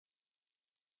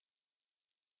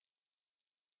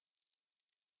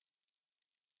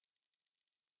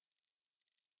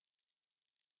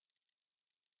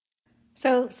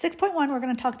So 6.1, we're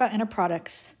going to talk about inner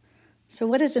products. So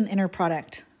what is an inner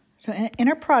product? So an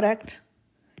inner product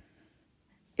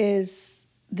is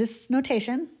this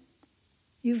notation,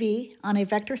 UV, on a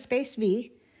vector space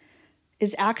V,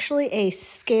 is actually a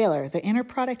scalar. The inner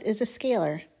product is a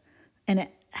scalar, and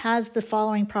it has the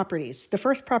following properties. The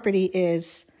first property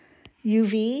is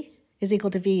UV is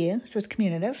equal to VU, so it's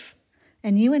commutative,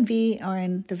 and U and V are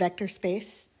in the vector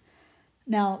space.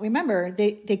 Now, remember,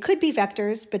 they could be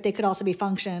vectors, but they could also be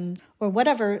functions or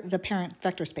whatever the parent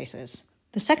vector space is.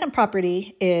 The second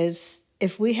property is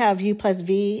if we have U plus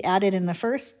V added in the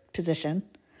first position,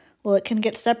 well, it can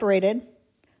get separated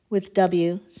with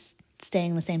W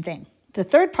staying the same thing. The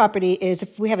third property is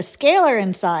if we have a scalar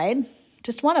inside,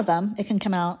 just one of them, it can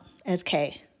come out as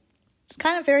K. It's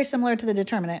kind of very similar to the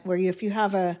determinant, where if you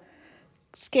have a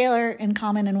scalar in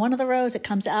common in one of the rows, it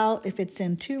comes out. If it's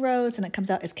in two rows, and it comes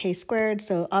out as K squared.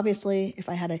 So obviously, if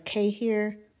I had a K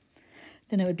here,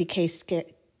 then it would be K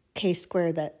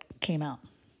squared that came out.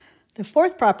 The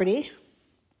fourth property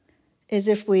is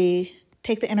if we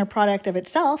take the inner product of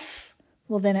itself,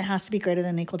 well, then it has to be greater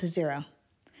than or equal to 0.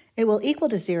 It will equal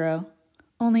to 0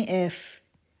 only if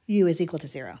U is equal to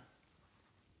 0.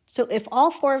 So if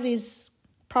all four of these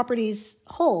properties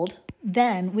hold,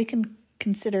 then we can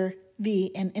consider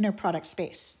V an inner product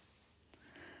space.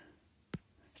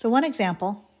 So one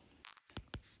example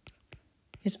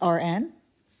is Rn.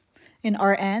 In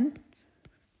Rn,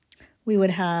 we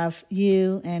would have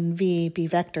U and V be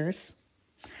vectors.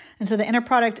 And so the inner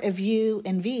product of U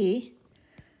and V,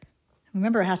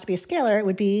 remember it has to be a scalar, it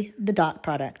would be the dot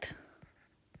product.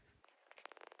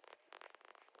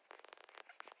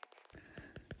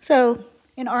 So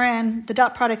in Rn, the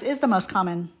dot product is the most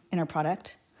common inner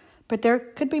product, but there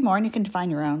could be more and you can define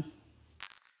your own.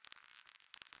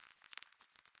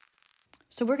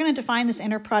 So we're going to define this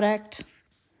inner product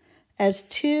as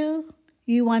 2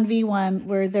 U1 V1,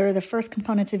 where they're the first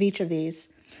components of each of these,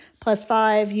 plus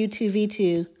 5 U2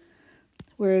 V2,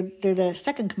 where they're the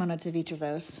second components of each of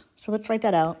those. So let's write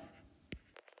that out.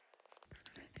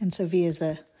 And so V is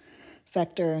the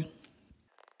vector.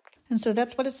 And so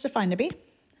that's what it's defined to be.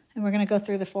 And we're going to go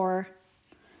through the 4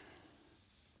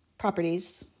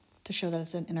 properties to show that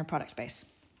it's an inner product space.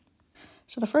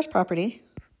 So the first property,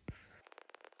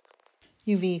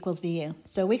 UV equals VU.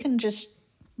 So we can just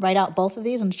write out both of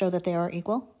these and show that they are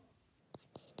equal.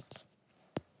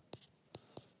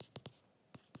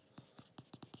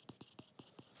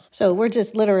 So we're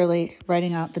just literally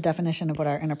writing out the definition of what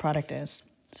our inner product is.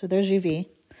 So there's UV.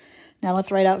 Now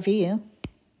let's write out VU.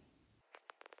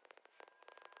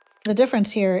 The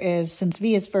difference here is since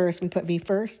V is first, we put V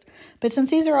first. But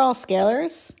since these are all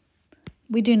scalars,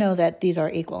 we do know that these are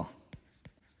equal,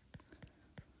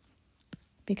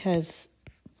 because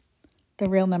they're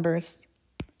real numbers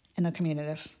and they're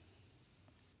commutative.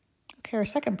 Okay, our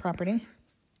second property,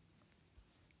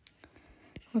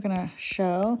 we're going to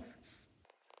show.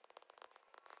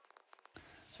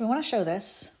 So we want to show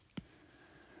this.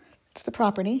 It's the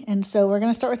property. And so we're going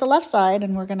to start with the left side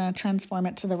and we're going to transform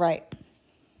it to the right.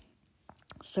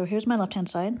 So here's my left-hand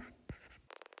side.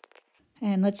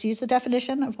 And let's use the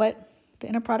definition of what the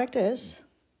inner product is.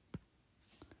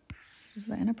 This is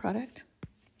the inner product.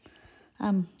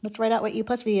 Let's write out what U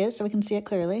plus V is so we can see it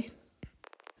clearly.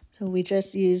 So we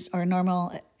just use our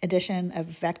normal addition of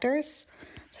vectors.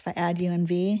 So if I add U and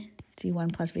V, it's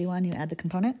U1 plus V1, you add the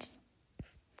components.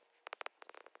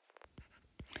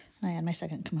 And I add my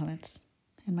second components.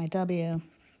 And my W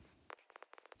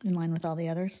in line with all the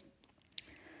others.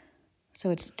 So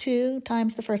it's 2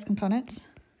 times the first components,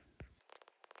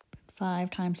 5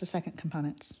 times the second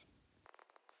components.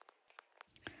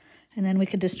 And then we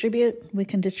can distribute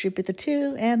the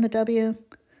 2 and the W,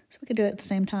 so we could do it at the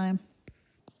same time.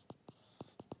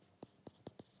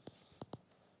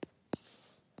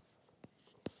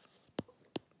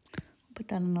 Put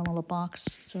that in a little box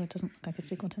so it doesn't look like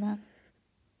it's equal to that.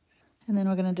 And then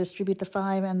we're going to distribute the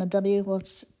 5 and the W. We'll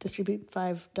distribute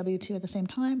 5 W2 at the same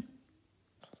time.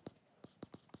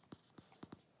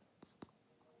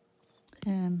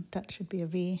 And that should be a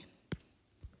V.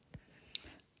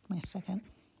 My second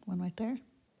one right there.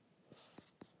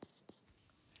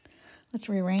 Let's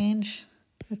rearrange.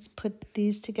 Let's put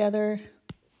these together.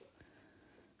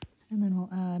 And then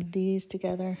we'll add these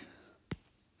together.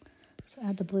 So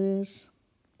add the blues.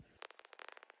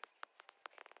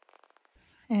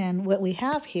 And what we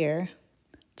have here,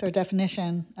 it's our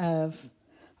definition of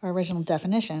our original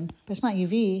definition, but it's not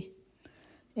UV,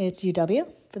 it's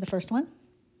UW for the first one.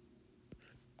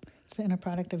 It's the inner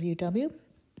product of UW.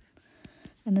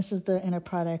 And this is the inner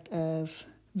product of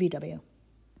VW.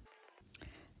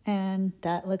 And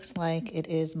that looks like it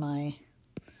is my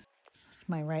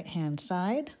my right-hand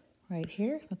side right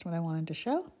here. That's what I wanted to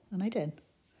show, and I did.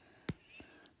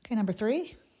 Okay, number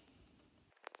 3.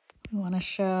 We want to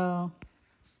show,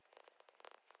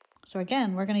 so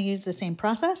again, we're going to use the same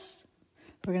process.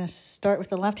 We're going to start with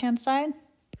the left-hand side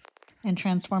and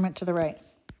transform it to the right.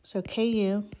 So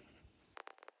KU, I'm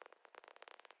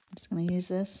just going to use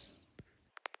this,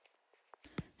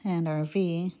 and our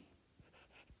V,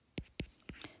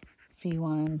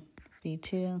 V1,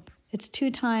 V2. It's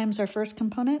 2 times our first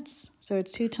components, so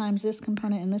it's 2 times this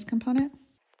component and this component,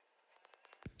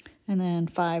 and then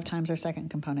 5 times our second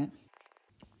component.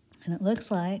 And it looks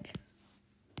like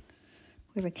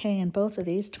we have a K in both of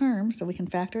these terms, so we can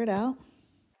factor it out.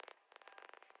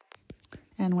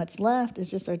 And what's left is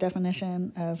just our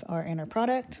definition of our inner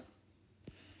product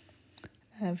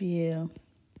of U,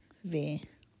 V.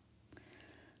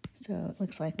 So it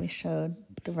looks like we showed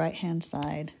the right-hand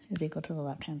side is equal to the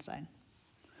left-hand side.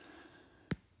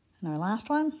 And our last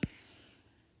one,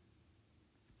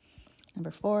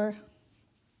 number 4.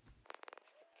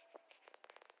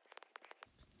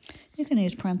 You can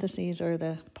use parentheses or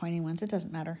the pointing ones, it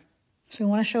doesn't matter. So we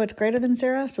want to show it's greater than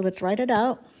 0, so let's write it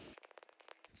out.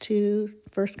 2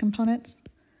 first components,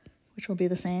 which will be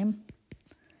the same.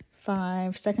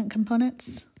 5 second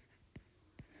components,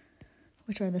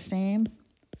 which are the same.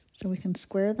 So we can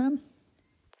square them.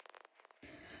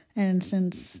 And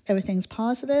since everything's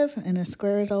positive and a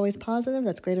square is always positive,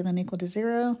 that's greater than or equal to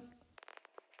 0.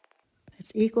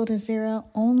 It's equal to 0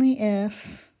 only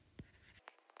if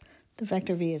the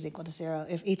vector v is equal to 0,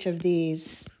 if each of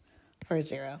these are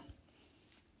 0.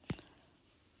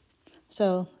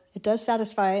 So it does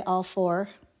satisfy all 4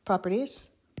 properties.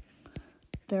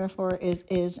 Therefore, it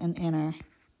is an inner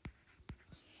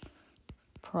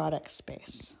product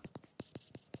space.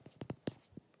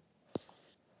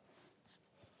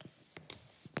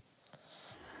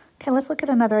 Okay, let's look at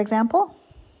another example.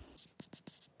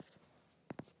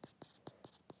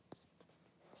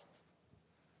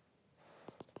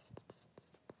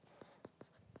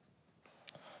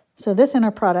 So this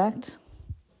inner product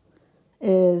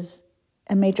is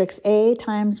a matrix A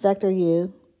times vector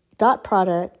U dot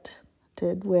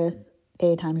producted with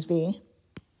A times V.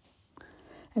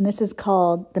 And this is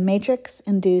called the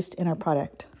matrix-induced inner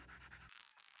product.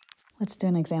 Let's do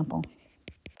an example.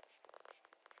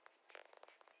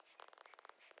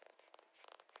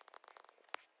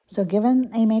 So given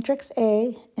a matrix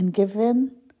A and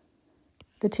given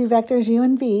the 2 vectors U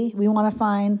and V, we want to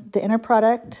find the inner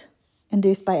product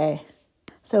induced by A.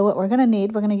 So what we're going to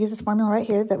need, we're going to use this formula right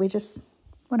here that we just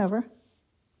went over.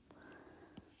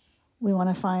 We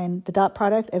want to find the dot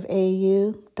product of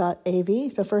AU dot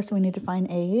AV. So first we need to find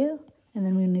AU, and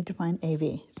then we need to find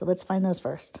AV. So let's find those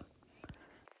first.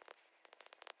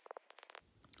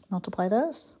 Multiply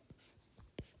those.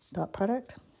 Dot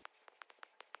product.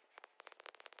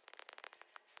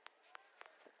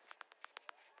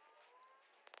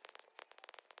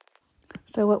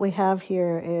 So what we have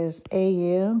here is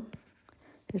AU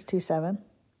is 27.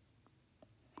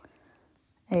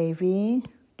 AV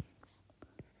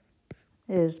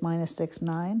is minus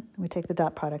 6,9. We take the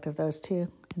dot product of those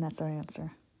two, and that's our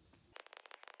answer.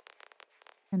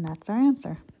 And that's our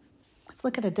answer. Let's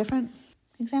look at a different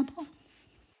example.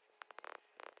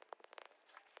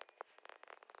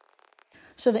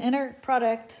 So the inner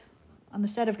product on the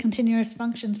set of continuous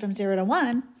functions from 0 to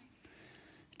 1,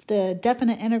 it's the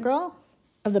definite integral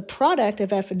of the product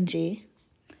of f and g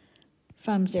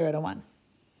from 0 to 1.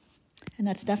 And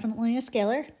that's definitely a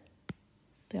scalar.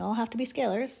 They all have to be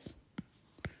scalars.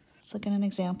 Let's look at an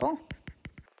example.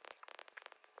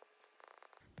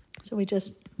 So we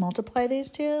just multiply these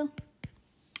two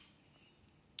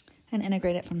and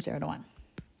integrate it from 0 to 1.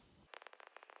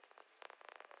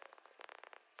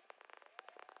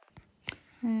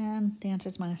 And the answer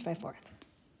is minus 5/4.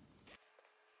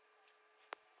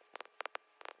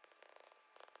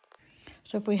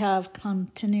 So if we have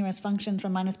continuous functions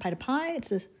from minus pi to pi, it's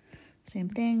the same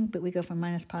thing, but we go from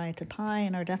minus pi to pi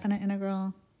in our definite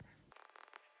integral.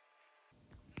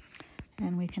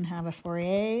 And we can have a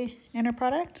Fourier inner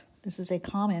product. This is a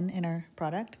common inner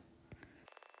product.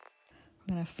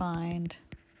 We're going to find,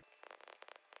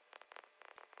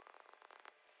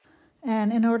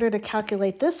 and in order to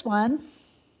calculate this one,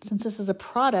 since this is a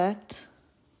product,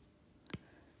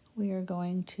 we are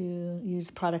going to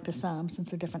use product of sum since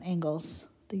they're different angles.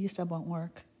 The U sub won't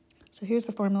work. So here's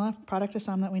the formula, product of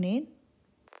sum that we need.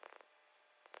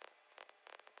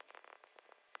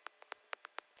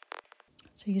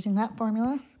 So using that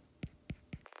formula,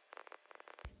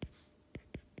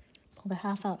 pull the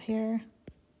half out here.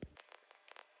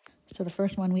 So the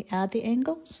first one, we add the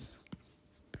angles.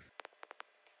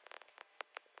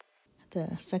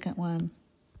 The second one,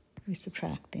 we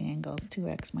subtract the angles,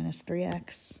 2x minus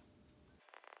 3x.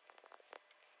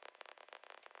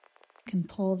 Can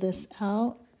pull this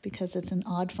out because it's an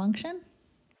odd function.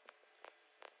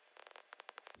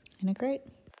 Integrate.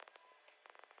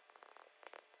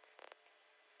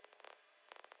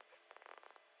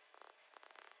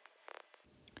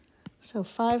 So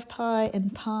 5 pi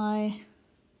and pi,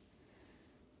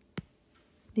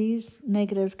 these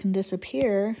negatives can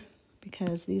disappear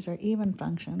because these are even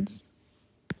functions.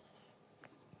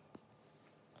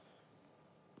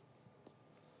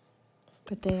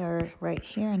 But they are right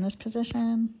here in this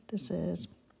position. This is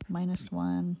minus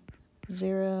 1,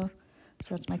 0.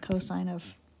 So that's my cosine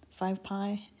of 5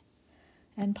 pi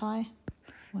and pi.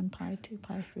 1 pi, 2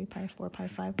 pi, 3 pi, 4 pi,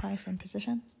 5 pi, same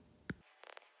position,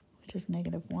 which is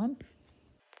negative 1.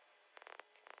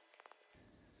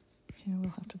 Here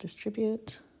we'll have to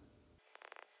distribute.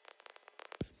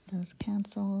 Those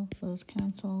cancel,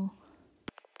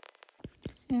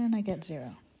 and I get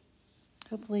 0.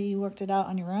 Hopefully you worked it out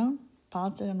on your own,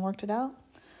 paused it and worked it out,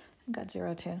 and got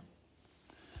 0 too.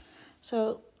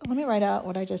 So let me write out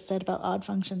what I just said about odd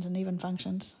functions and even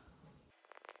functions.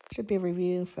 Should be a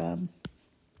review from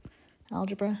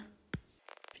algebra.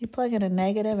 If you plug in a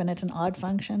negative and it's an odd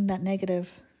function, that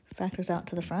negative factors out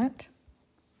to the front.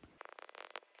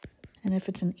 And if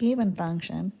it's an even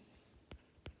function,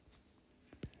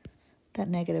 that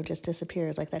negative just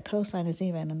disappears, like that cosine is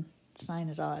even and sine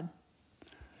is odd.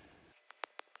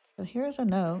 So here's a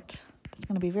note that's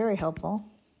going to be very helpful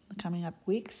in the coming up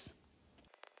weeks.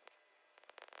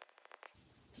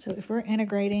 So if we're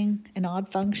integrating an odd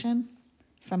function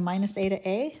from minus a to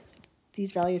a,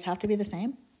 these values have to be the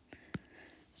same.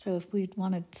 So if we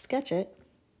want to sketch it,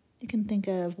 you can think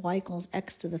of y equals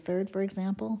x to the third, for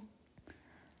example.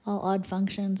 All odd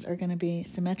functions are going to be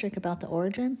symmetric about the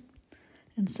origin.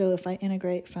 And so if I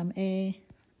integrate from a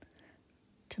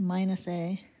to minus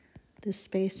a, this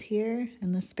space here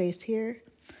and this space here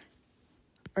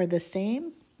are the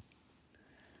same.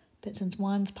 But since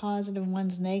one's positive and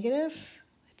one's negative,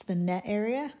 it's the net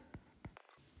area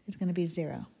is going to be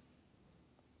 0.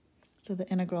 So the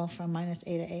integral from minus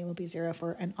a to a will be 0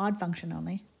 for an odd function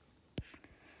only.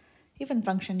 Even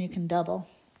function you can double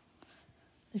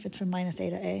if it's from minus a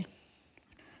to a.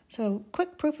 So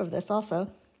quick proof of this also.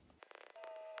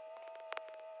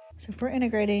 So if we're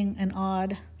integrating an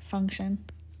odd function,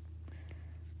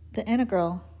 the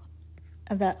integral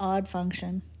of that odd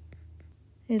function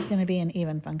is going to be an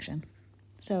even function.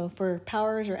 So for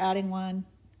powers or adding one,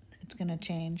 it's going to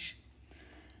change.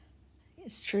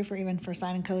 It's true for even for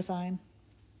sine and cosine.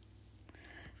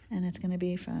 And it's going to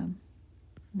be from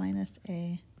minus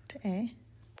a to a.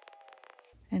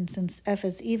 And since f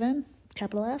is even,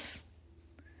 capital F,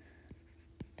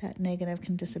 that negative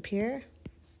can disappear.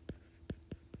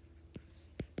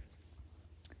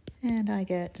 And I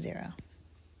get 0.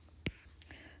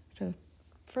 So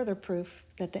further proof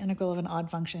that the integral of an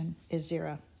odd function is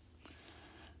 0.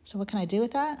 So what can I do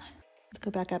with that? Let's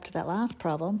go back up to that last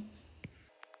problem.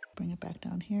 Bring it back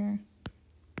down here.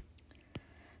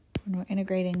 When we're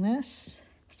integrating this,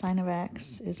 sine of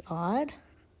x is odd.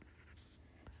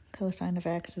 Cosine of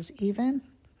x is even.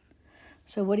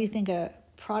 So what do you think a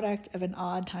product of an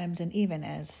odd times an even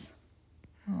is?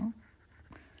 Well,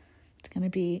 it's going to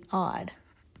be odd.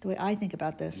 The way I think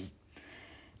about this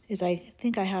is I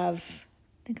think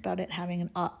about it having an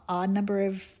odd number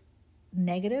of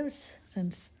negatives,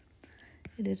 since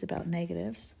it is about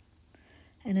negatives,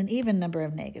 and an even number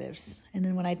of negatives. And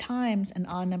then when I times an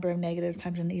odd number of negatives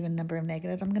times an even number of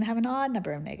negatives, I'm going to have an odd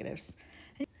number of negatives.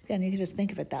 And you can just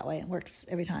think of it that way. It works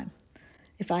every time.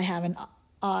 If I have an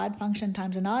odd function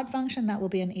times an odd function, that will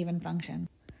be an even function.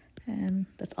 And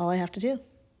that's all I have to do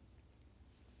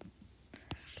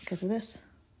because of this.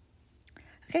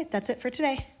 Okay, that's it for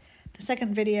today. The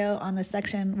second video on this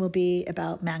section will be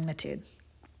about magnitude.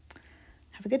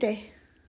 Have a good day.